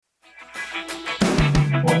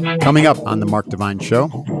Coming up on the Mark Divine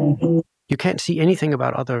Show. You can't see anything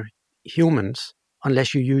about other humans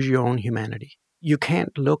unless you use your own humanity. You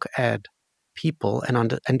can't look at people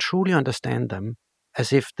and truly understand them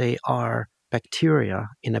as if they are bacteria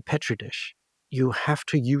in a petri dish. You have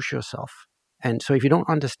to use yourself. And so if you don't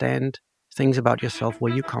understand things about yourself,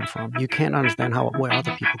 where you come from, you can't understand where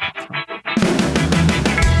other people come from.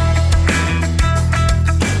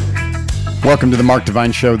 Welcome to the Mark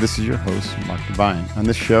Divine Show. This is your host, Mark Divine. On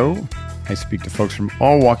this show, I speak to folks from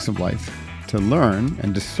all walks of life to learn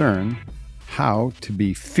and discern how to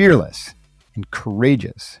be fearless and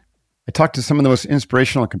courageous. I talk to some of the most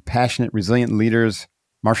inspirational, compassionate, resilient leaders,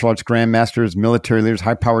 martial arts grandmasters, military leaders,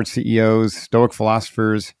 high-powered CEOs, stoic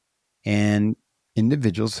philosophers, and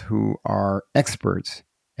individuals who are experts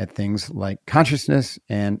at things like consciousness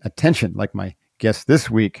and attention, like my guest this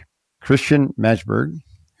week, Christian Madsbjerg,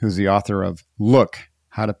 who's the author of Look,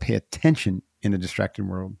 How to Pay Attention in a Distracted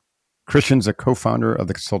World. Christian's a co-founder of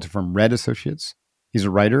the consulting firm Red Associates. He's a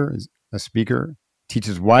writer, a speaker,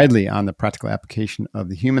 teaches widely on the practical application of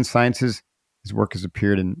the human sciences. His work has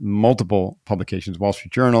appeared in multiple publications, Wall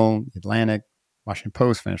Street Journal, Atlantic, Washington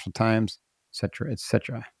Post, Financial Times, et cetera, et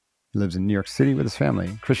cetera. He lives in New York City with his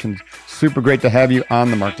family. Christian, super great to have you on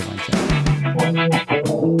the Mark Divine Show.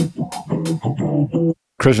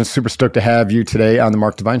 Christian, super stoked to have you today on the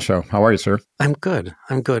Mark Divine Show. How are you, sir? I'm good.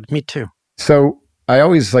 Me too. So I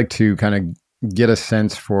always like to kind of get a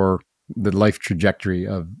sense for the life trajectory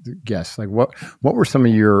of the guests. Like what were some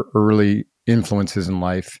of your early influences in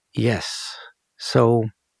life? Yes. So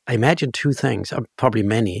I imagine two things, probably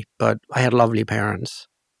many, but I had lovely parents.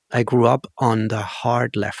 I grew up on the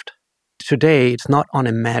hard left. Today, it's not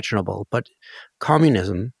unimaginable, but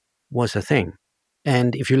communism was a thing.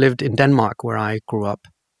 And if you lived in Denmark, where I grew up,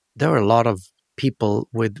 there were a lot of people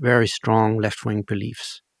with very strong left-wing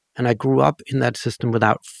beliefs. And I grew up in that system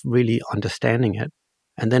without really understanding it.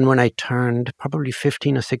 And then when I turned probably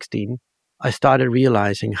 15 or 16, I started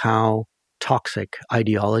realizing how toxic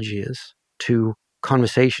ideology is to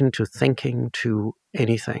conversation, to thinking, to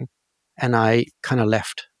anything. And I kind of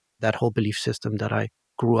left that whole belief system that I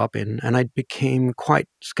grew up in. And I became quite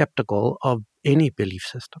skeptical of any belief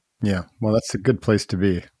system. Yeah, well, that's a good place to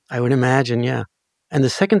be. I would imagine, yeah. And the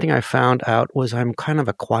second thing I found out was I'm kind of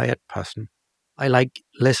a quiet person. I like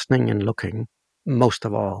listening and looking most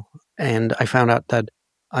of all. And I found out that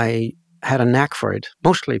I had a knack for it,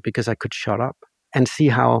 mostly because I could shut up and see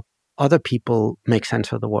how other people make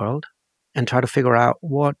sense of the world and try to figure out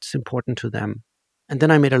what's important to them. And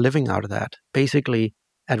then I made a living out of that, basically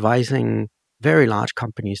advising very large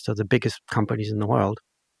companies, so the biggest companies in the world,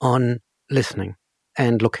 on listening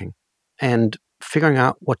and looking and figuring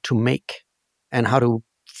out what to make and how to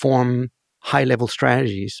form high-level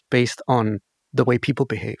strategies based on the way people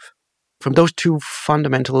behave. From those two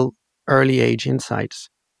fundamental early age insights,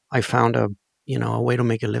 I found a way to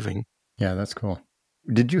make a living. Yeah, that's cool.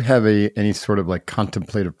 Did you have any sort of like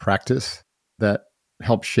contemplative practice that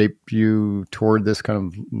helped shape you toward this kind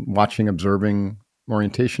of watching, observing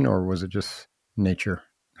orientation, or was it just nature,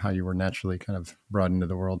 how you were naturally kind of brought into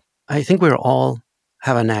the world? I think we all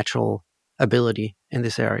have a natural ability in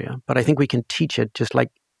this area, but I think we can teach it just like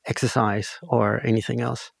exercise or anything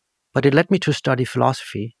else. But it led me to study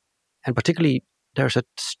philosophy, and particularly there's a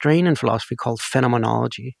strain in philosophy called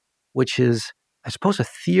phenomenology, which is, I suppose, a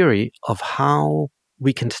theory of how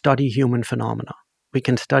we can study human phenomena. We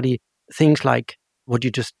can study things like what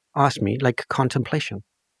you just asked me, like contemplation.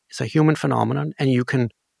 It's a human phenomenon, and you can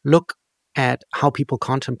look at how people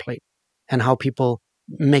contemplate and how people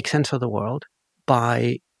make sense of the world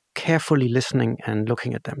by carefully listening and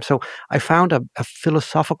looking at them. So I found a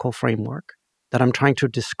philosophical framework that I'm trying to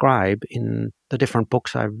describe in the different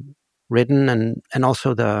books I've written and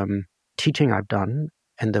also the teaching I've done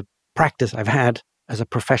and the practice I've had as a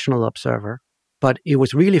professional observer. But it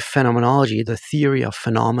was really phenomenology, the theory of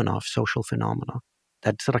phenomena, of social phenomena,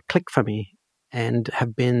 that sort of clicked for me and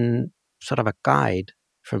have been sort of a guide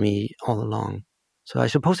for me all along. So I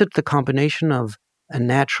suppose it's the combination of a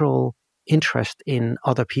natural interest in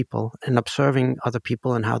other people and observing other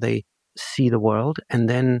people and how they see the world, and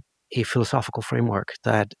then a philosophical framework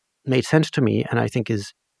that made sense to me and I think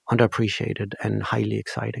is underappreciated and highly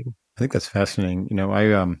exciting. I think that's fascinating.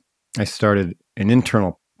 I started an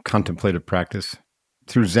internal contemplative practice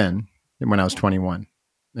through Zen when I was 21.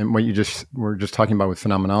 And what you were just talking about with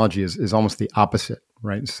phenomenology is almost the opposite,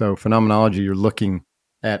 right? So phenomenology, you're looking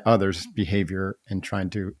at others' behavior and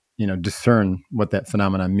trying to, discern what that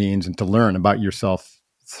phenomenon means and to learn about yourself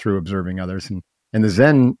through observing others. And the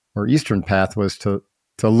Zen or Eastern path was to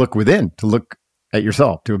look within, to look at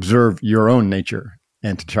yourself, to observe your own nature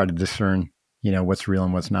and to try to discern what's real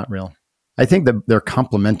and what's not real. I think that they're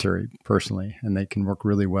complementary personally, and they can work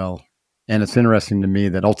really well. And it's interesting to me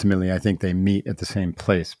that ultimately I think they meet at the same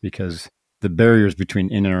place because the barriers between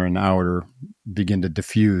inner and outer begin to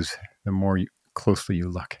diffuse the more closely you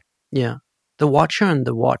look. Yeah. The watcher and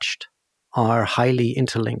the watched are highly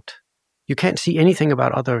interlinked. You can't see anything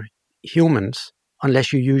about other humans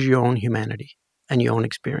unless you use your own humanity and your own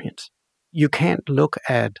experience. You can't look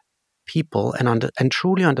at people and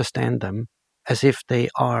truly understand them as if they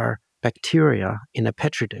are bacteria in a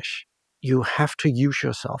petri dish. You have to use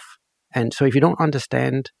yourself. And so if you don't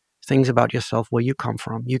understand things about yourself, where you come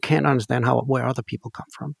from, you can't understand where other people come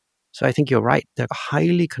from. So I think you're right. They're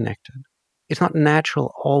highly connected. It's not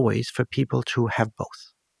natural always for people to have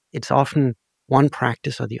both. It's often one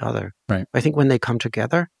practice or the other. Right. I think when they come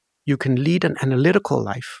together, you can lead an analytical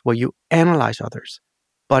life where you analyze others,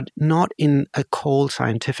 but not in a cold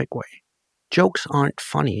scientific way. Jokes aren't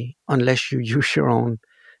funny unless you use your own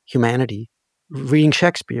humanity. Reading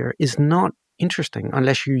Shakespeare is not interesting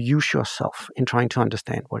unless you use yourself in trying to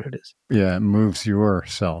understand what it is. Yeah, it moves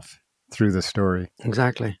yourself through the story.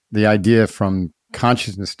 Exactly. The idea from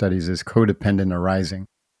consciousness studies is codependent arising,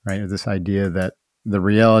 right? This idea that the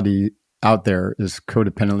reality out there is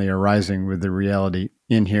codependently arising with the reality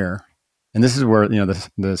in here. And this is where,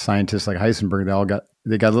 the scientists like Heisenberg,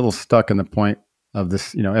 they got a little stuck in the point of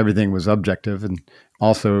this, everything was objective. And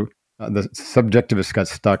also the subjectivists got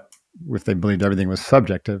stuck if they believed everything was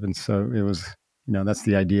subjective. And so it was, that's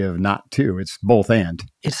the idea of not two. It's both and.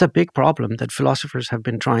 It's a big problem that philosophers have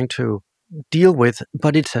been trying to deal with,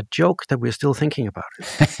 but it's a joke that we're still thinking about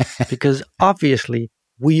it. Because obviously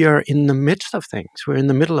we are in the midst of things. We're in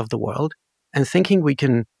the middle of the world, and thinking we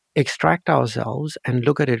can extract ourselves and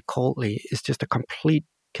look at it coldly is just a complete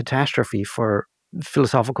catastrophe for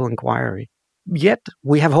philosophical inquiry. Yet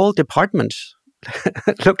we have whole departments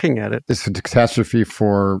looking at it. It's a catastrophe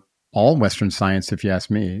for all Western science, if you ask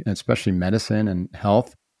me, especially medicine and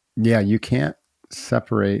health. Yeah, you can't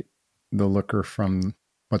separate the looker from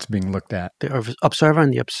what's being looked at. The observer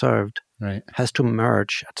and the observed right. has to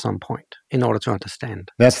merge at some point in order to understand.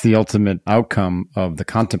 That's the ultimate outcome of the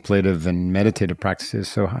contemplative and meditative practices.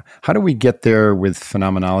 So how do we get there with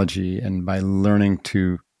phenomenology and by learning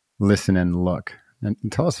to listen and look? And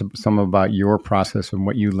tell us some about your process and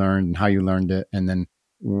what you learned and how you learned it, and then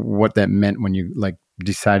what that meant when you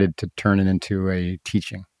decided to turn it into a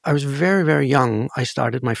teaching. I was very, very young. I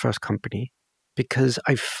started my first company because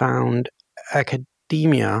I found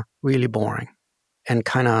academia really boring and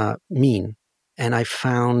kind of mean. And I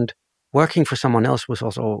found working for someone else was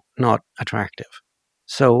also not attractive.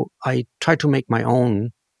 So I tried to make my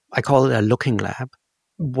own, I call it a looking lab,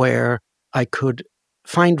 where I could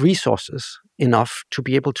find resources enough to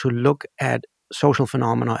be able to look at social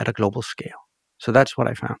phenomena at a global scale. So that's what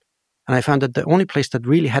I found. And I found that the only place that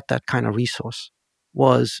really had that kind of resource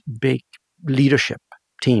was big leadership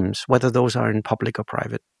teams, whether those are in public or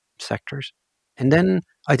private sectors. And then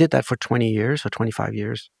I did that for 20 years or 25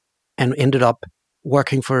 years and ended up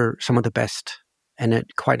working for some of the best and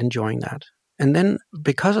quite enjoying that. And then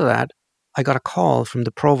because of that, I got a call from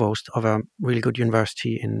the provost of a really good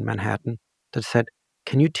university in Manhattan that said,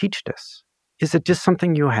 "Can you teach this? Is it just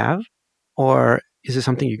something you have, or is it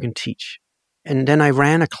something you can teach?" And then I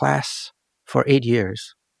ran a class for 8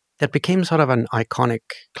 years that became sort of an iconic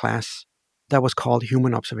class that was called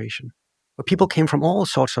Human Observation, where people came from all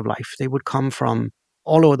sorts of life. They would come from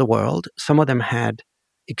all over the world. Some of them had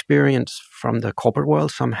experience from the corporate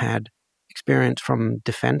world. Some had experience from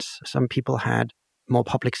defense. Some people had more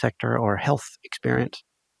public sector or health experience.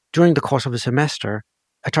 During the course of a semester,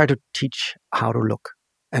 I tried to teach how to look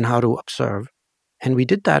and how to observe. And we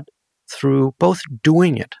did that through both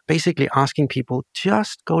doing it, basically asking people,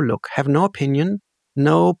 just go look, have no opinion,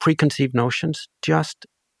 no preconceived notions, just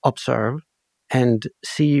observe and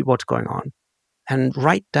see what's going on. And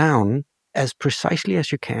write down as precisely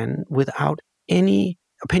as you can without any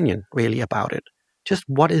opinion really about it. Just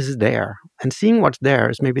what is there. And seeing what's there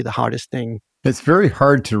is maybe the hardest thing. It's very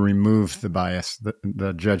hard to remove the bias,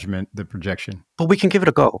 the judgment, the projection. But we can give it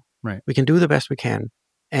a go. Right. We can do the best we can.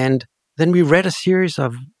 And then we read a series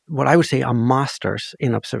of what I would say are masters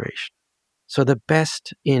in observation. So the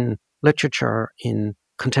best in literature, in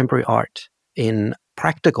contemporary art, in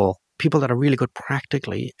practical, people that are really good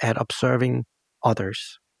practically at observing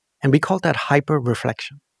others. And we call that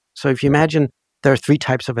hyper-reflection. So if you imagine there are 3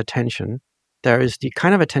 types of attention. There is the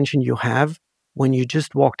kind of attention you have when you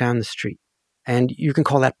just walk down the street. And you can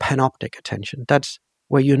call that panoptic attention. That's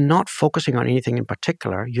where you're not focusing on anything in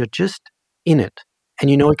particular. You're just in it. And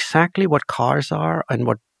you know exactly what cars are and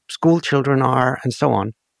what school children are and so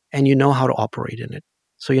on. And you know how to operate in it.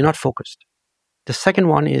 So you're not focused. The second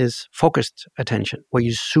one is focused attention, where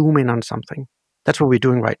you zoom in on something. That's what we're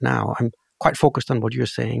doing right now. I'm quite focused on what you're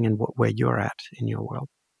saying and where you're at in your world.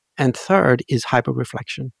 And third is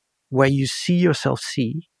hyper-reflection, where you see yourself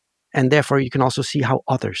see, and therefore you can also see how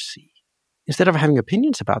others see. Instead of having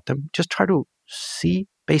opinions about them, just try to see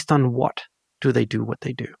based on what do they do what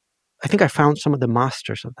they do. I think I found some of the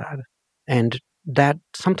masters of that. And that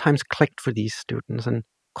sometimes clicked for these students. And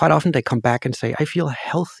quite often they come back and say, I feel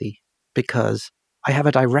healthy because I have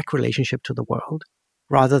a direct relationship to the world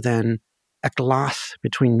rather than a glass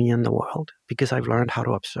between me and the world, because I've learned how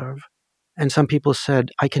to observe. And some people said,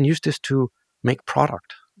 I can use this to make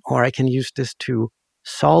product, or I can use this to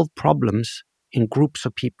solve problems in groups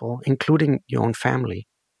of people, including your own family,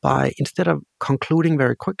 by instead of concluding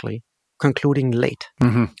very quickly, concluding late.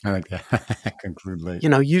 Mm-hmm. I like that. Conclude late.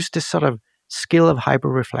 Use this sort of skill of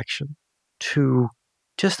hyper-reflection to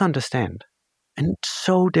just understand. And it's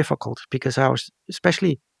so difficult because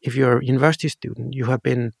especially if you're a university student, you have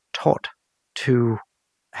been taught to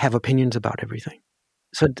have opinions about everything.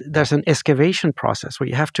 So there's an excavation process where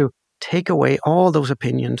you have to take away all those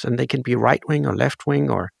opinions, and they can be right-wing or left-wing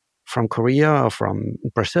or from Korea or from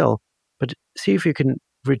Brazil, but see if you can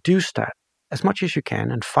reduce that as much as you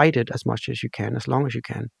can and fight it as much as you can, as long as you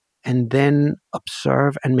can, and then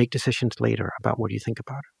observe and make decisions later about what you think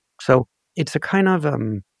about it. So it's a kind of,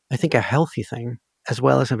 I think, a healthy thing as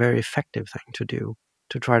well as a very effective thing to do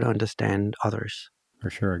to try to understand others. For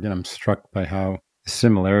sure. Again, I'm struck by how the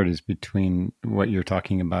similarities between what you're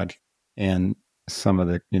talking about and some of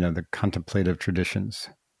the, the contemplative traditions,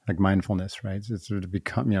 like mindfulness, right? It's sort of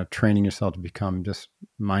become, training yourself to become just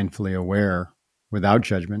mindfully aware without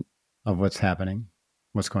judgment of what's happening,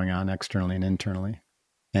 what's going on externally and internally.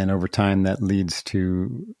 And over time, that leads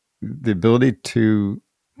to the ability to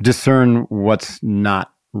discern what's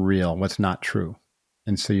not real, what's not true.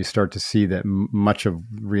 And so you start to see that much of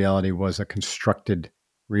reality was a constructed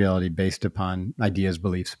reality based upon ideas,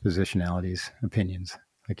 beliefs, positionalities, opinions,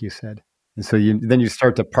 like you said. And so then you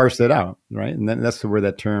start to parse it out, right? And then that's where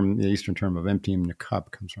that term, the Eastern term of emptying the cup,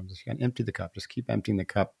 comes from. Just empty the cup. Just keep emptying the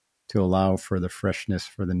cup to allow for the freshness,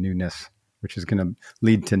 for the newness, which is going to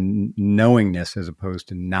lead to knowingness as opposed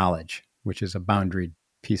to knowledge, which is a boundaried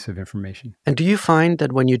piece of information. And do you find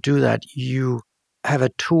that when you do that, you have a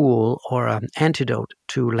tool or an antidote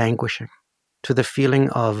to languishing, to the feeling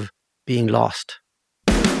of being lost?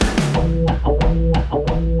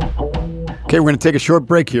 Okay, we're going to take a short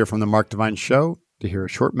break here from the Mark Divine Show to hear a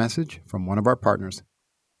short message from one of our partners.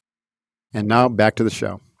 And now back to the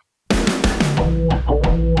show.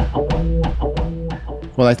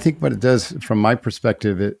 Well, I think what it does, from my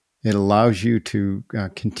perspective, it allows you to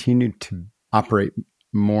continue to operate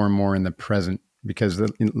more and more in the present, because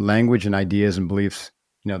the language and ideas and beliefs,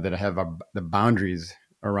 that have the boundaries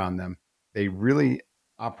around them, they really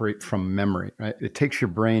operate from memory, right? It takes your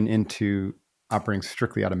brain into operating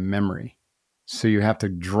strictly out of memory. So you have to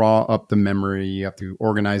draw up the memory, you have to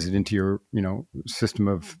organize it into your, system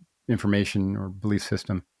of information or belief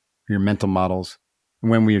system, your mental models.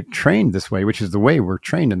 When we are trained this way, which is the way we're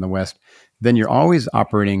trained in the West, then you're always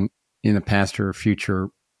operating in the past or future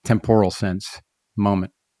temporal sense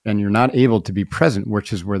moment. And you're not able to be present,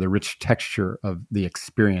 which is where the rich texture of the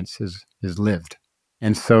experience is lived.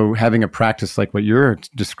 And so having a practice like what you're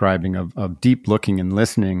describing of deep looking and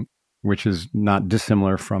listening, which is not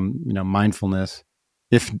dissimilar from, mindfulness,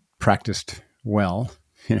 if practiced well,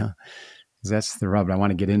 that's the rub. I want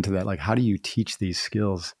to get into that. Like, how do you teach these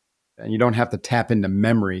skills? And you don't have to tap into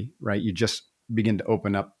memory, right? You just begin to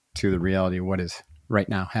open up to the reality of what is right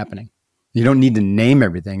now happening. You don't need to name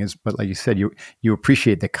everything, but like you said, you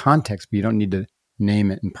appreciate the context, but you don't need to name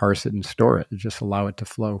it and parse it and store it. Just allow it to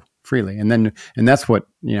flow freely. And that's what,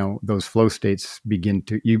 those flow states begin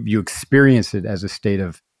to, you experience it as a state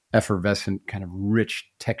of effervescent, kind of rich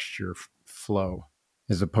texture flow,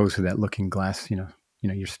 as opposed to that looking glass,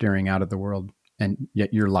 you're staring out at the world and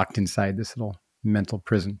yet you're locked inside this little mental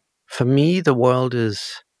prison. For me, the world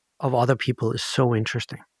of other people is so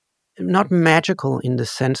interesting. Not magical in the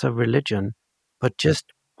sense of religion, but just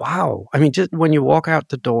wow. I mean, just when you walk out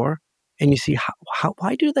the door and you see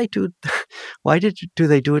why do they do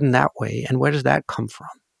they do it in that way, and where does that come from?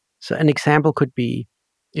 So an example could be,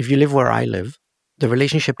 if you live where I live, the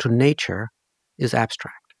relationship to nature is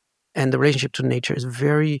abstract, and the relationship to nature is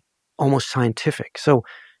very almost scientific. So,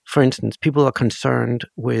 for instance, people are concerned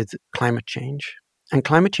with climate change, and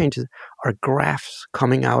climate changes are graphs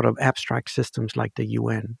coming out of abstract systems like the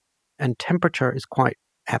UN. And temperature is quite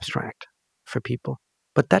abstract for people.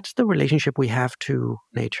 But that's the relationship we have to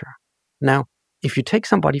nature. Now, if you take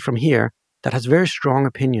somebody from here that has very strong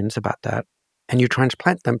opinions about that, and you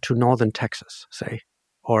transplant them to northern Texas, say,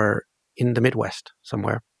 or in the Midwest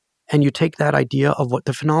somewhere, and you take that idea of what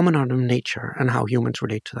the phenomenon of nature and how humans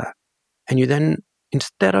relate to that, and you then,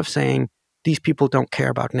 instead of saying these people don't care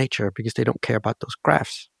about nature because they don't care about those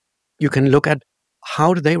graphs, you can look at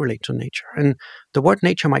how do they relate to nature. And the word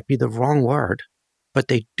nature might be the wrong word, but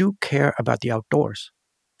they do care about the outdoors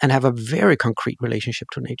and have a very concrete relationship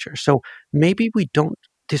to nature. So maybe we don't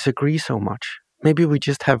disagree so much. Maybe we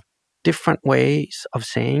just have different ways of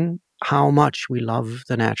saying how much we love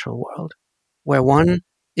the natural world, where one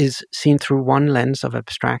is seen through one lens of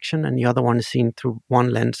abstraction and the other one is seen through one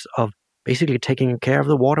lens of basically taking care of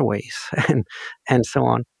the waterways and so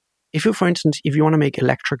on. If you, for instance, if you want to make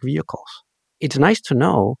electric vehicles, it's nice to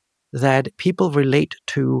know that people relate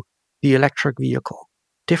to the electric vehicle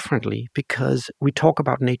differently because we talk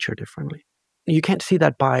about nature differently. You can't see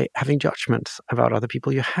that by having judgments about other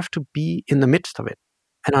people. You have to be in the midst of it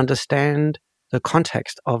and understand the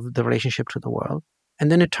context of the relationship to the world.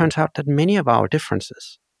 And then it turns out that many of our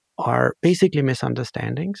differences are basically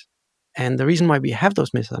misunderstandings. And the reason why we have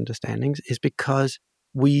those misunderstandings is because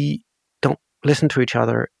we don't listen to each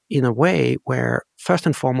other in a way where, first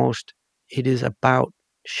and foremost, it is about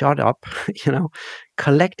shut up,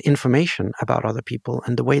 collect information about other people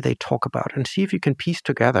and the way they talk about and see if you can piece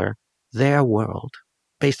together their world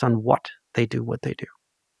based on what they do.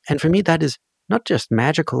 And for me, that is not just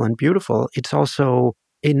magical and beautiful, it's also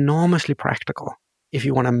enormously practical. If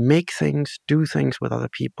you want to make things, do things with other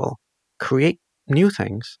people, create new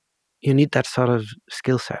things, you need that sort of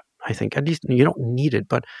skill set, I think. At least you don't need it,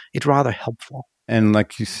 but it's rather helpful. And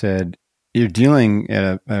like you said, you're dealing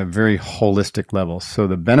at a very holistic level. So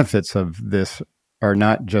the benefits of this are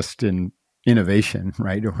not just in innovation,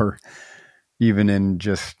 right? Or even in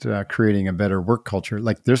just creating a better work culture.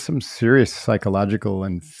 Like there's some serious psychological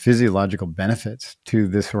and physiological benefits to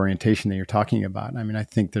this orientation that you're talking about. I mean, I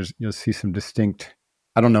think you'll see some distinct,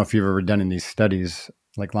 I don't know if you've ever done any studies,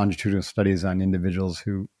 like longitudinal studies on individuals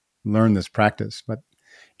who learn this practice, but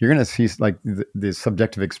you're going to see like the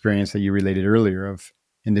subjective experience that you related earlier of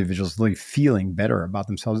individuals really feeling better about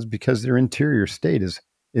themselves because their interior state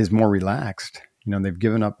is more relaxed. They've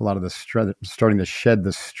given up a lot of the stress, starting to shed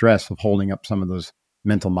the stress of holding up some of those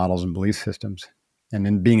mental models and belief systems, and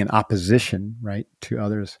then being in opposition, right, to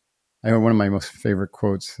others. One of my most favorite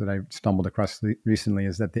quotes that I stumbled across recently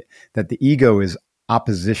is that the ego is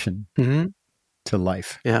opposition to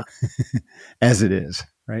life, as it is,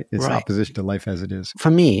 right? It's right. Opposition to life as it is. For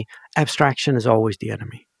me, abstraction is always the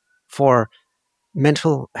enemy for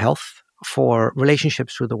mental health, for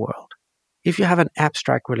relationships with the world. If you have an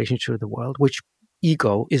abstract relationship with the world, which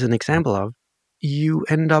ego is an example of, you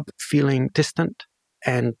end up feeling distant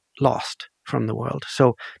and lost from the world.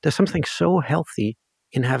 So there's something so healthy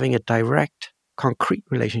in having a direct, concrete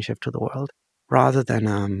relationship to the world rather than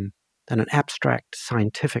an abstract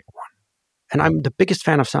scientific one. And I'm the biggest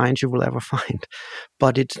fan of science you will ever find,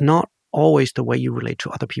 but it's not always the way you relate to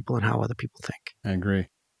other people and how other people think. I agree.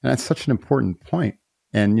 And that's such an important point.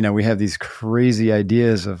 And, we have these crazy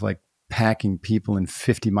ideas of like packing people in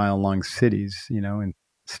 50-mile long cities, and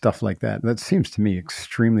stuff like that. That seems to me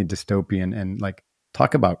extremely dystopian and like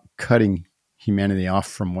talk about cutting humanity off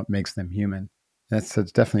from what makes them human. That's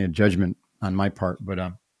definitely a judgment on my part. But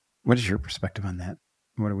what is your perspective on that?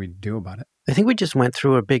 What do we do about it? I think we just went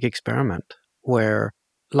through a big experiment where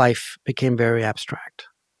life became very abstract.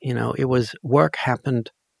 It was work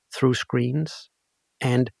happened through screens,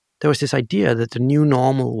 and there was this idea that the new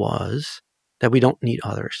normal was that we don't need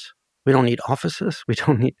others. We don't need offices. We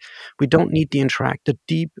don't need the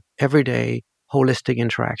deep, everyday, holistic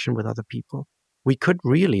interaction with other people. We could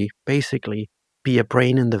really, basically, be a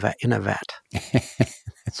brain in a vat.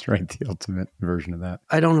 That's right, the ultimate version of that.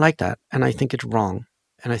 I don't like that, and I think it's wrong,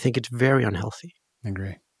 and I think it's very unhealthy. I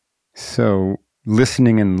agree. So,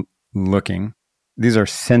 listening and looking, these are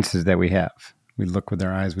senses that we have. We look with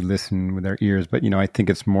our eyes, we listen with our ears, but I think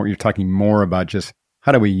it's more, you're talking more about just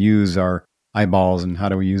how do we use our eyeballs and how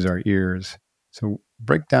do we use our ears. So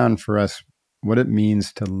break down for us what it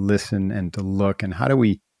means to listen and to look, and how do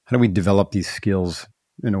we develop these skills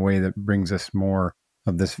in a way that brings us more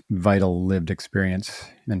of this vital lived experience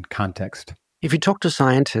and context. If you talk to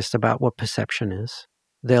scientists about what perception is,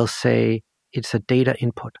 they'll say it's a data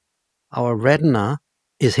input. Our retina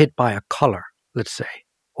is hit by a color, let's say,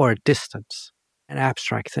 or a distance, an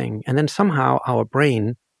abstract thing. And then somehow our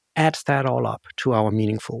brain adds that all up to our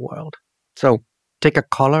meaningful world. So take a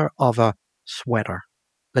color of a sweater.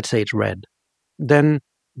 Let's say it's red. Then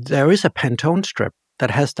there is a Pantone strip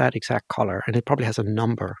that has that exact color, and it probably has a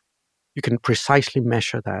number. You can precisely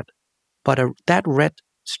measure that. But that red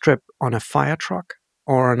strip on a fire truck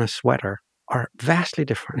or on a sweater are vastly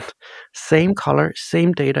different. Same color,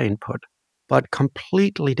 same data input, but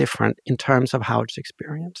completely different in terms of how it's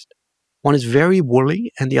experienced. One is very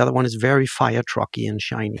woolly and the other one is very fire trucky and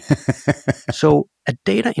shiny. So a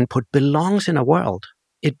data input belongs in a world.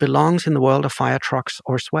 It belongs in the world of fire trucks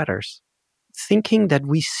or sweaters. Thinking that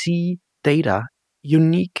we see data,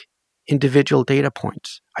 unique individual data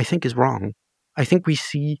points, I think is wrong. I think we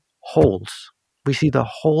see wholes. We see the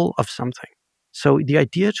whole of something. So the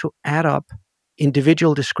idea to add up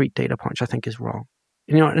individual discrete data points, I think is wrong.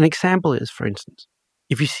 An example is, for instance,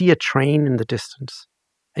 if you see a train in the distance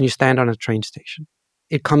and you stand on a train station,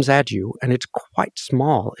 it comes at you and it's quite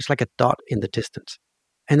small. It's like a dot in the distance.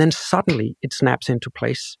 And then suddenly it snaps into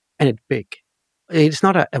place and it's big. It's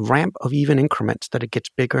not a ramp of even increments that it gets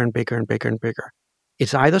bigger and bigger and bigger and bigger.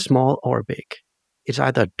 It's either small or big. It's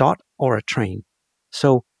either a dot or a train.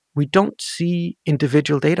 So we don't see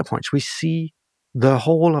individual data points. We see the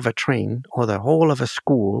whole of a train or the whole of a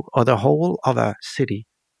school or the whole of a city.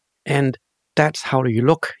 And that's how you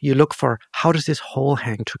look. You look for, how does this whole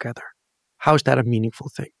hang together? How is that a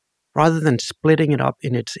meaningful thing? Rather than splitting it up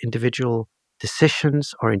in its individual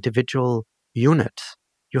decisions or individual units,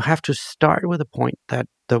 you have to start with the point that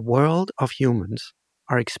the world of humans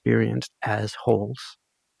are experienced as wholes,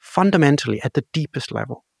 fundamentally at the deepest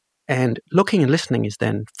level. And looking and listening is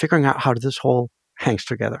then figuring out how this whole hangs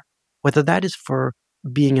together. Whether that is for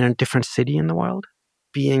being in a different city in the world,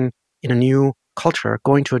 being in a new culture,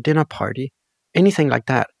 going to a dinner party, anything like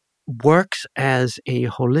that works as a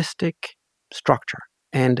holistic structure.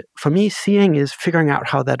 And for me, seeing is figuring out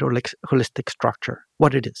how that holistic structure,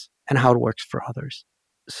 what it is, and how it works for others.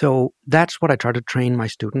 So that's what I try to train my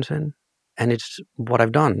students in. And it's what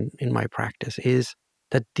I've done in my practice is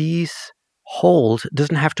that these wholes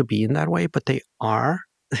doesn't have to be in that way, but they are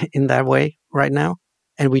in that way right now.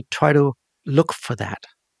 And we try to look for that.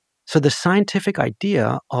 So the scientific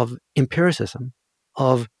idea of empiricism,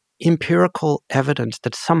 of empirical evidence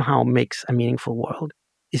that somehow makes a meaningful world,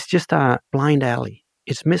 is just a blind alley.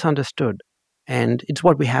 It's misunderstood. And it's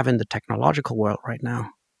what we have in the technological world right now.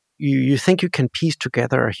 You think you can piece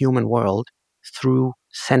together a human world through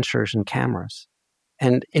sensors and cameras.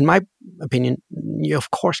 And in my opinion, you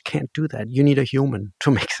of course can't do that. You need a human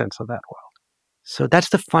to make sense of that world. So that's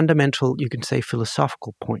the fundamental, you can say,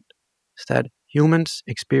 philosophical point, is that humans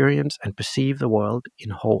experience and perceive the world in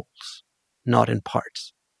wholes, not in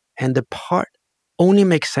parts. And the part only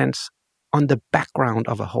makes sense on the background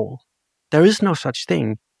of a whole. There is no such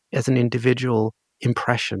thing as an individual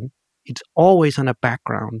impression. It's always on a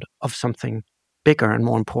background of something bigger and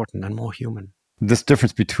more important and more human. This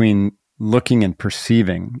difference between looking and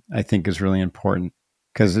perceiving, I think, is really important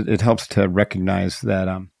because it helps to recognize that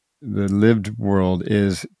the lived world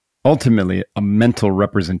is ultimately a mental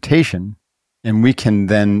representation, and we can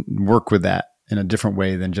then work with that in a different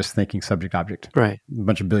way than just thinking subject-object. Right. A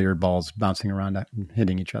bunch of billiard balls bouncing around and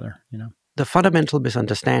hitting each other, The fundamental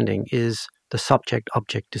misunderstanding is the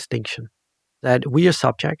subject-object distinction, that we are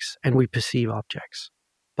subjects and we perceive objects.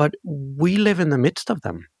 But we live in the midst of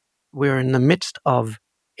them. We're in the midst of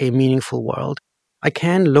a meaningful world. I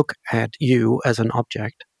can look at you as an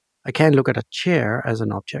object. I can look at a chair as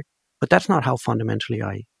an object, but that's not how fundamentally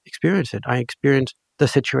I experience it. I experience the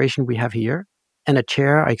situation we have here, and a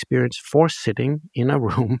chair I experience for sitting in a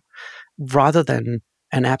room rather than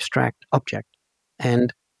an abstract object.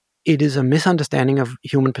 And it is a misunderstanding of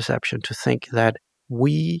human perception to think that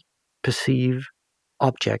we perceive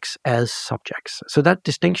objects as subjects. So that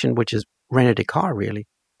distinction, which is René Descartes really,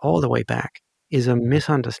 all the way back, is a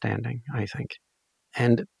misunderstanding, I think.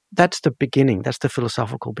 And that's the beginning, that's the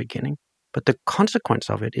philosophical beginning. But the consequence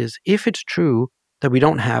of it is, if it's true that we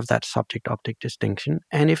don't have that subject-object distinction,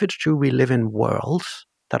 and if it's true we live in worlds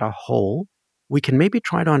that are whole, we can maybe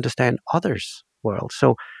try to understand others' worlds.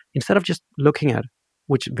 So instead of just looking at,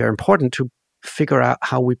 which is very important to figure out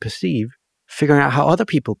how we perceive, figuring out how other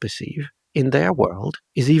people perceive in their world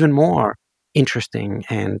is even more interesting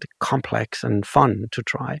and complex and fun to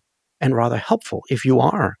try, and rather helpful if you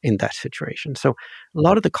are in that situation. So a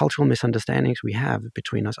lot of the cultural misunderstandings we have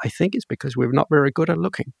between us, I think, is because we're not very good at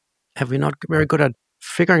looking. Have we not very good at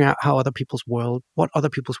figuring out how other people's world, what other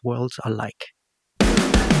people's worlds are like?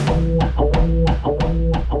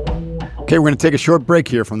 Okay, we're going to take a short break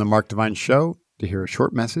here from the Mark Divine Show to hear a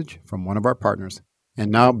short message from one of our partners.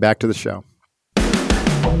 And now back to the show.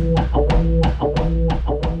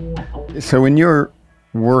 So in your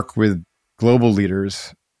work with global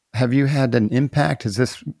leaders, have you had an impact? Has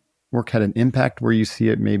this work had an impact where you see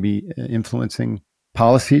it maybe influencing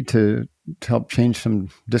policy to help change some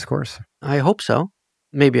discourse? I hope so.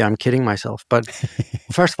 maybe I'm kidding myself, but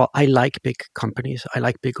first of all, I like big companies. I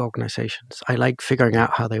like big organizations. I like figuring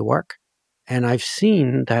out how they work. And I've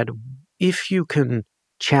seen that if you can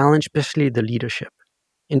challenge, especially the leadership,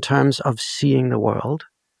 in terms of seeing the world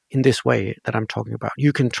in this way that I'm talking about,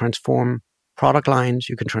 you can transform product lines,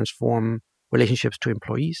 you can transform relationships to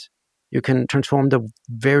employees, you can transform the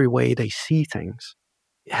very way they see things,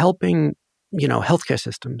 helping, healthcare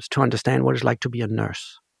systems to understand what it's like to be a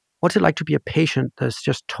nurse. What's it like to be a patient that's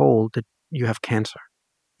just told that you have cancer?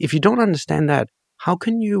 If you don't understand that, how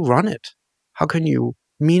can you run it? How can you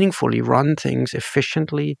meaningfully run things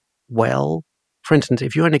efficiently, well? For instance,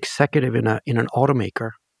 if you're an executive in an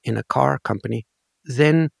automaker, in a car company,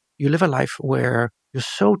 then you live a life where you're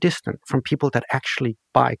so distant from people that actually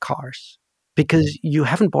buy cars because you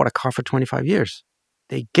haven't bought a car for 25 years.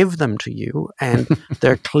 They give them to you and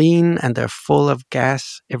they're clean and they're full of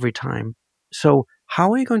gas every time. So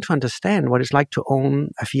how are you going to understand what it's like to own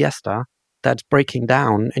a Fiesta that's breaking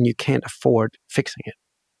down and you can't afford fixing it?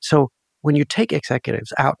 So when you take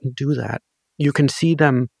executives out and do that, you can see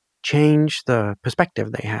them change the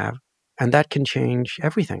perspective they have, and that can change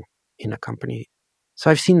everything in a company.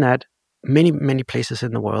 So I've seen that many, many places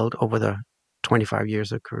in the world over the 25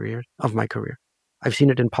 years of my career. I've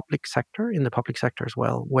seen it in the public sector as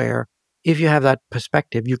well, where if you have that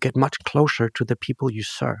perspective, you get much closer to the people you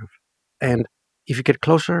serve. And if you get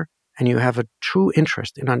closer and you have a true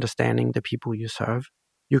interest in understanding the people you serve,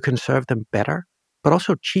 you can serve them better, but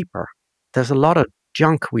also cheaper. There's a lot of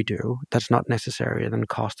junk we do that's not necessary and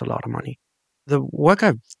cost a lot of money. The work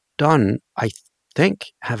I've done, I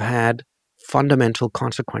think, have had fundamental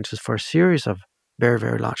consequences for a series of very,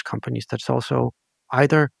 very large companies that's also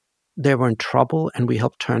either they were in trouble and we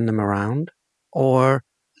helped turn them around, or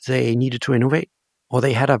they needed to innovate, or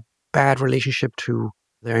they had a bad relationship to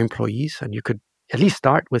their employees, and you could at least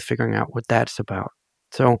start with figuring out what that's about.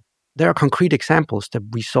 So there are concrete examples that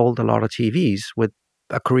we sold a lot of TVs with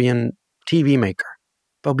a Korean TV maker.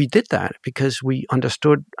 But we did that because we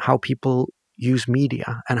understood how people use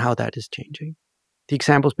media and how that is changing. The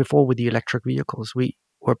examples before with the electric vehicles, we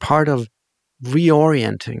were part of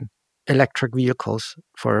reorienting electric vehicles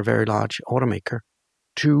for a very large automaker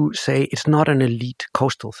to say it's not an elite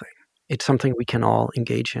coastal thing. It's something we can all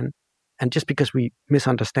engage in. And just because we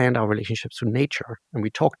misunderstand our relationships to nature and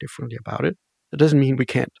we talk differently about it, that doesn't mean we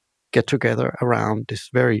can't get together around this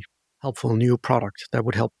very helpful new product that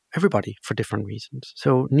would help everybody for different reasons.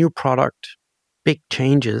 So new product, big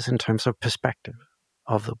changes in terms of perspective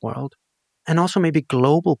of the world, and also maybe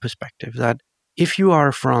global perspective that if you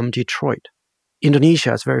are from Detroit,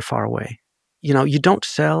 Indonesia is very far away. You don't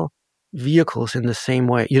sell vehicles in the same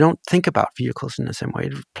way. You don't think about vehicles in the same way.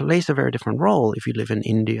 It plays a very different role if you live in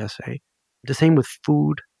India, say. The same with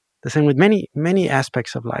food, the same with many, many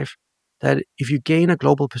aspects of life, that if you gain a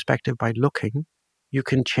global perspective by looking, you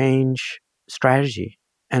can change strategy.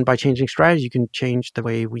 And by changing strategy, you can change the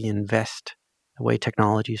way we invest, the way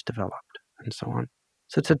technology is developed, and so on.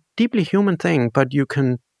 So it's a deeply human thing, but you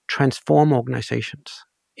can transform organizations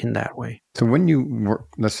in that way. So when you work,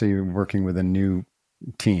 let's say you're working with a new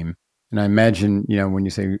team, and I imagine, when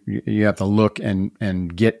you say you have to look and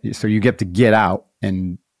so you get to get out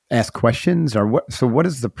and ask questions, or what? So what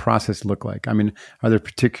does the process look like? I mean, are there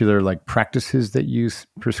particular practices that you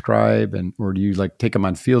prescribe, or do you take them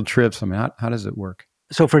on field trips? I mean, how does it work?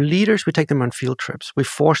 So for leaders, we take them on field trips. We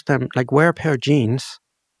force them, wear a pair of jeans,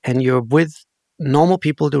 and you're with normal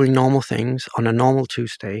people doing normal things on a normal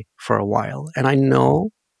Tuesday for a while. And I know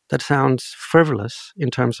that sounds frivolous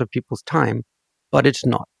in terms of people's time, but it's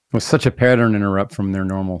not. Well, such a pattern interrupt from their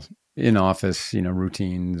normal in-office,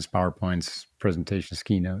 routines, PowerPoints, presentations,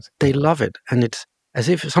 keynotes. They love it. And it's as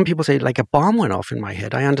if some people say, a bomb went off in my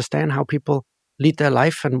head. I understand how people lead their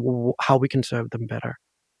life and how we can serve them better.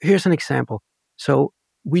 Here's an example. So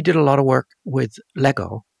we did a lot of work with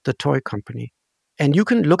Lego, the toy company. And you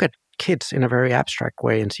can look at kids in a very abstract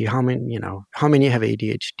way and see how many have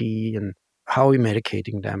ADHD and how are we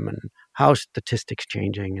medicating them and how statistics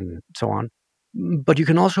changing and so on. But you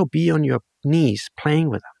can also be on your knees playing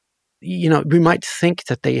with them. We might think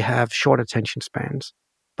that they have short attention spans,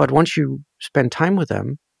 but once you spend time with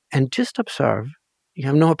them and just observe, you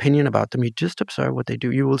have no opinion about them, you just observe what they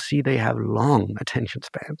do, you will see they have long attention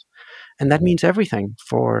spans. And that means everything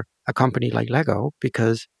for a company like Lego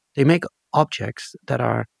because they make objects that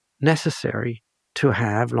are necessary to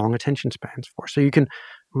have long attention spans for. So you can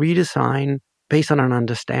redesign based on an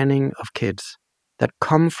understanding of kids that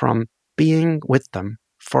come from being with them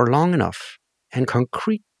for long enough and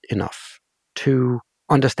concrete enough to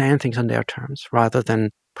understand things on their terms rather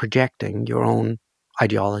than projecting your own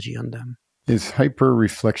ideology on them. Is hyper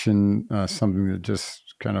reflection something that just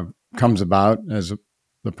kind of comes about as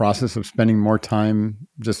the process of spending more time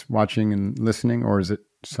just watching and listening, or is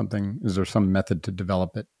there some method to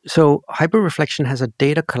develop it? So hyperreflection has a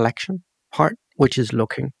data collection part, which is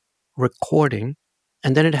looking, recording,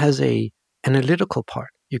 and then it has a analytical part,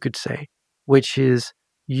 you could say, which is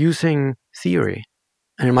using theory,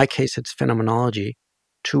 and in my case, it's phenomenology,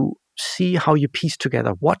 to see how you piece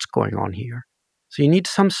together what's going on here. So you need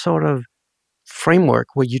some sort of framework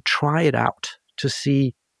where you try it out to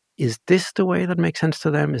see, is this the way that makes sense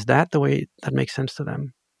to them? Is that the way that makes sense to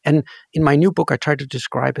them? And in my new book, I try to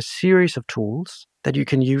describe a series of tools that you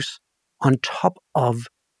can use on top of,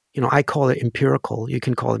 I call it empirical. You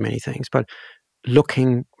can call it many things, but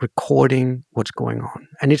looking, recording what's going on.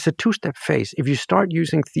 And it's a two-step phase. If you start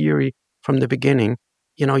using theory from the beginning,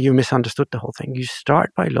 you misunderstood the whole thing. You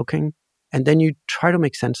start by looking, and then you try to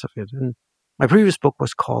make sense of it. And my previous book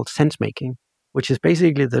was called Sense Making, which is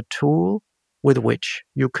basically the tool with which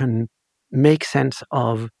you can make sense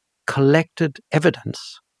of collected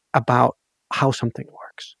evidence about how something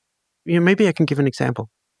works. Maybe I can give an example.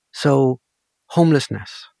 So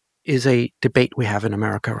homelessness is a debate we have in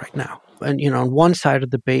America right now. And, on one side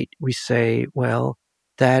of the debate, we say, well,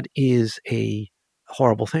 that is a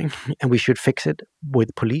horrible thing and we should fix it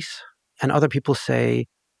with police. And other people say,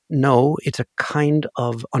 no, it's a kind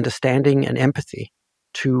of understanding and empathy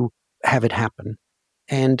to have it happen.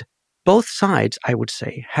 And both sides, I would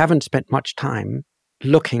say, haven't spent much time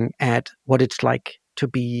looking at what it's like to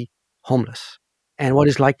be homeless and what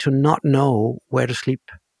it's like to not know where to sleep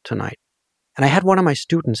tonight. And I had one of my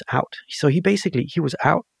students out. So he was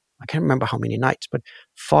out, I can't remember how many nights, but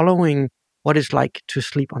following what it's like to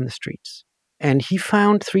sleep on the streets. And he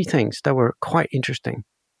found three things that were quite interesting.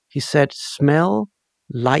 He said smell,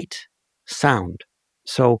 light, sound.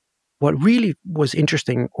 So what really was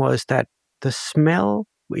interesting was that the smell,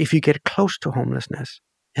 if you get close to homelessness,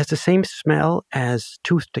 has the same smell as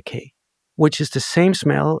tooth decay, which is the same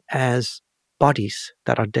smell as bodies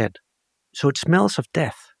that are dead. So it smells of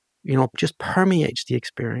death, just permeates the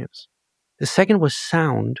experience. The second was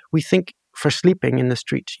sound. We think for sleeping in the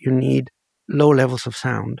streets, you need low levels of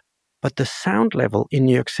sound. But the sound level in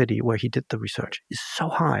New York City, where he did the research, is so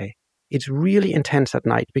high. It's really intense at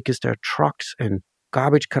night because there are trucks and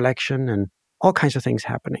garbage collection and all kinds of things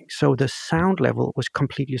happening. So the sound level was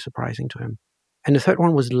completely surprising to him. And the third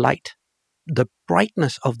one was light. The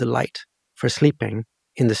brightness of the light for sleeping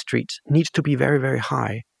in the streets needs to be very, very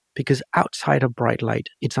high because outside of bright light,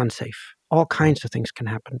 it's unsafe. All kinds of things can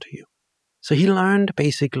happen to you. So he learned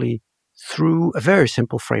basically through a very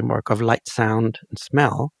simple framework of light, sound, and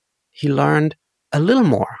smell, he learned a little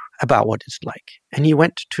more about what it's like. And he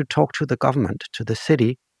went to talk to the government, to the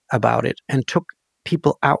city about it, and took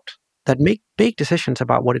people out that make big decisions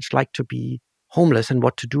about what it's like to be homeless and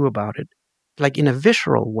what to do about it. Like in a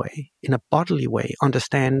visceral way, in a bodily way,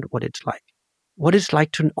 understand what it's like. What it's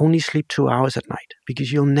like to only sleep 2 hours at night,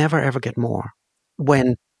 because you'll never ever get more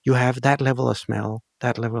when you have that level of smell,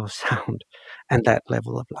 that level of sound, and that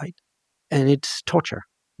level of light. And it's torture,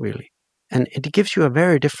 really. And it gives you a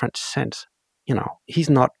very different sense. He's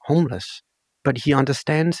not homeless, but he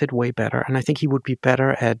understands it way better. And I think he would be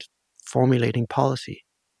better at formulating policy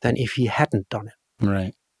than if he hadn't done it.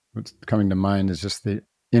 Right. What's coming to mind is just the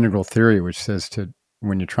integral theory, which says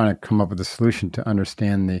when you're trying to come up with a solution, to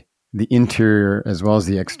understand the interior as well as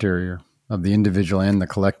the exterior of the individual and the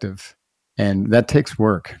collective. And that takes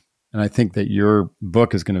work. And I think that your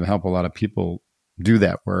book is going to help a lot of people do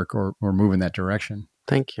that work or move in that direction.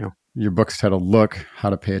 Thank you. Your book's titled Look, How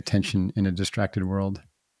to Pay Attention in a Distracted World.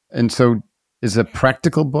 And so is a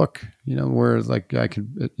practical book, where like I could,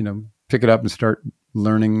 pick it up and start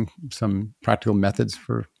learning some practical methods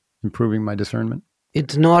for improving my discernment?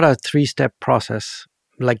 It's not a 3-step process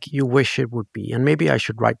like you wish it would be. And maybe I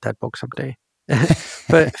should write that book someday.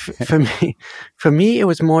 But for me, it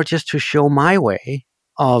was more just to show my way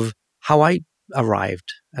of how I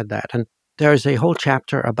arrived at that. And there is a whole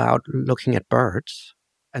chapter about looking at birds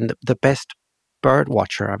and the best bird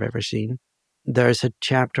watcher I've ever seen. There's a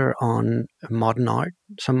chapter on modern art,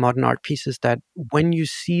 some modern art pieces that when you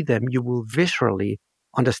see them, you will viscerally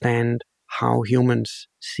understand how humans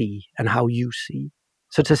see and how you see.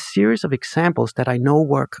 So it's a series of examples that I know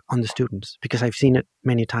work on the students because I've seen it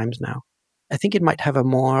many times now. I think it might have a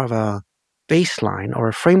more of a baseline or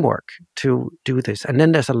a framework to do this. And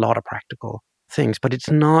then there's a lot of practical things, but it's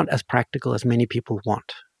not as practical as many people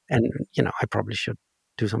want. And, I probably should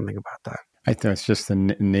do something about that. I think it's just the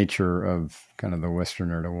nature of kind of the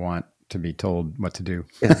Westerner to want to be told what to do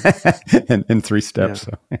Yeah. in 3 steps.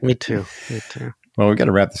 Yeah. So. Me too. Well, we got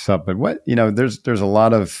to wrap this up, but there's a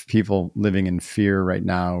lot of people living in fear right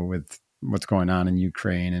now with what's going on in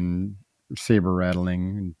Ukraine and saber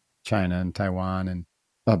rattling in China and Taiwan and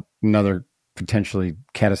another potentially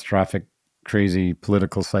catastrophic, crazy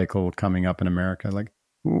political cycle coming up in America. Like,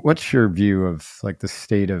 what's your view of like the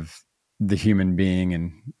state of the human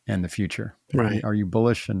being and the future? Right. Are you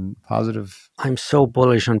bullish and positive? I'm so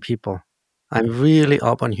bullish on people. I'm really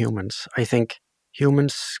up on humans. I think human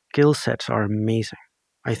skill sets are amazing.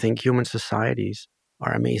 I think human societies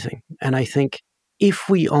are amazing. And I think if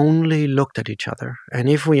we only looked at each other and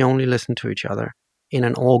if we only listened to each other in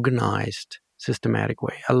an organized, systematic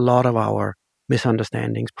way, a lot of our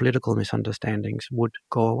misunderstandings, political misunderstandings, would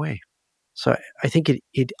go away. So I think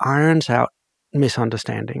it irons out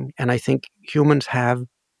misunderstanding. And I think humans have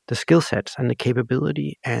the skill sets and the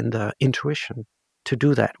capability and the intuition to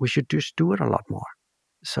do that. We should just do it a lot more.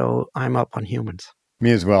 So I'm up on humans.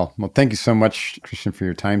 Me as well. Well, thank you so much, Christian, for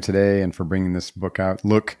your time today and for bringing this book out.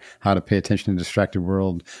 Look, How to Pay Attention in a Distracted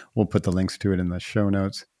World. We'll put the links to it in the show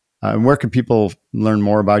notes. And where can people learn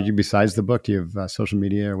more about you besides the book? Do you have social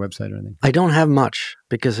media or website or anything? I don't have much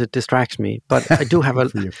because it distracts me, but I do have a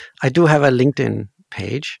LinkedIn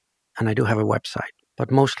page and I do have a website,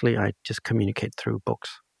 but mostly I just communicate through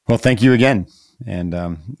books. Well, thank you again. And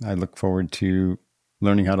I look forward to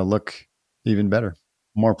learning how to look even better,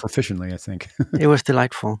 more proficiently, I think. It was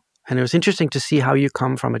delightful. And it was interesting to see how you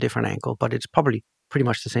come from a different angle, but it's probably pretty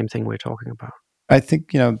much the same thing we're talking about. I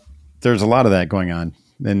think, there's a lot of that going on.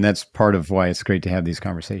 And that's part of why it's great to have these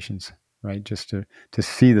conversations, right? Just to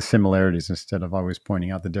see the similarities instead of always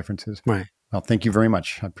pointing out the differences. Right. Well, thank you very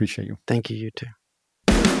much. I appreciate you. Thank you, you too.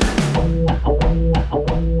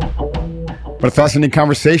 What a fascinating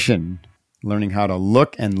conversation. Learning how to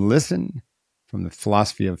look and listen from the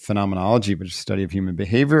philosophy of phenomenology, which is study of human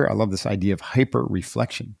behavior. I love this idea of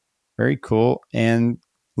hyper-reflection. Very cool. And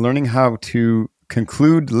learning how to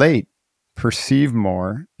conclude late, perceive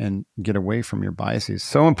more, and get away from your biases.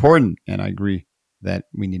 So important. And I agree that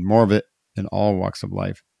we need more of it in all walks of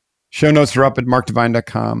life. Show notes are up at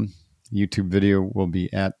markdivine.com. YouTube video will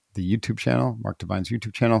be at the YouTube channel, Mark Divine's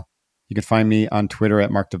YouTube channel. You can find me on Twitter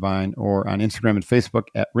at Mark Divine or on Instagram and Facebook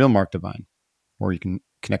at Real Mark Divine. Or you can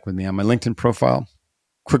connect with me on my LinkedIn profile.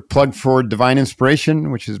 Quick plug for Divine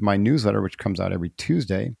Inspiration, which is my newsletter, which comes out every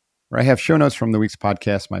Tuesday, where I have show notes from the week's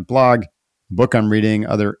podcast, my blog, the book I'm reading,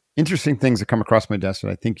 other interesting things that come across my desk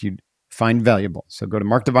that I think you'd find valuable. So go to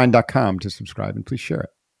markdivine.com to subscribe and please share it.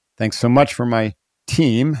 Thanks so much for my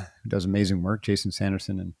team who does amazing work, Jason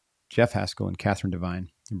Sanderson and Jeff Haskell and Catherine Devine,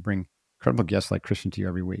 and bring incredible guests like Christian to you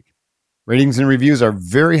every week. Ratings and reviews are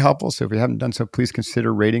very helpful. So if you haven't done so, please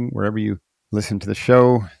consider rating wherever you listen to the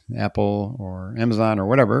show, Apple or Amazon or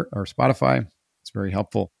whatever, or Spotify. It's very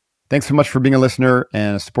helpful. Thanks so much for being a listener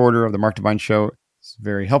and a supporter of the Mark Divine Show. It's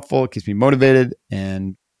very helpful. It keeps me motivated.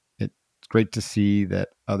 And it's great to see that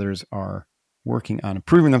others are working on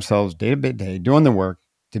improving themselves day by day, doing the work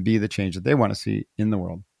to be the change that they want to see in the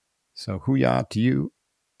world. So hoo-yah to you.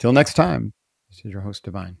 Till next time, this is your host,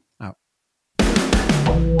 Divine, out.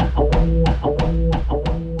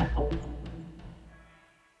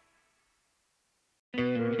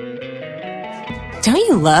 Don't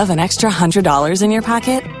you love an extra $100 in your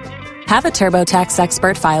pocket? Have a TurboTax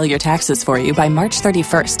expert file your taxes for you by March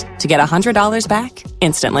 31st to get $100 back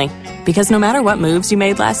instantly. Because no matter what moves you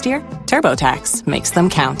made last year, TurboTax makes them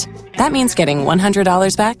count. That means getting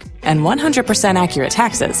 $100 back and 100% accurate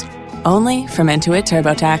taxes only from Intuit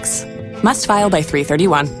TurboTax. Must file by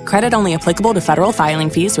 3/31. Credit only applicable to federal filing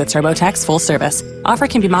fees with TurboTax full service. Offer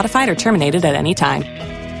can be modified or terminated at any time.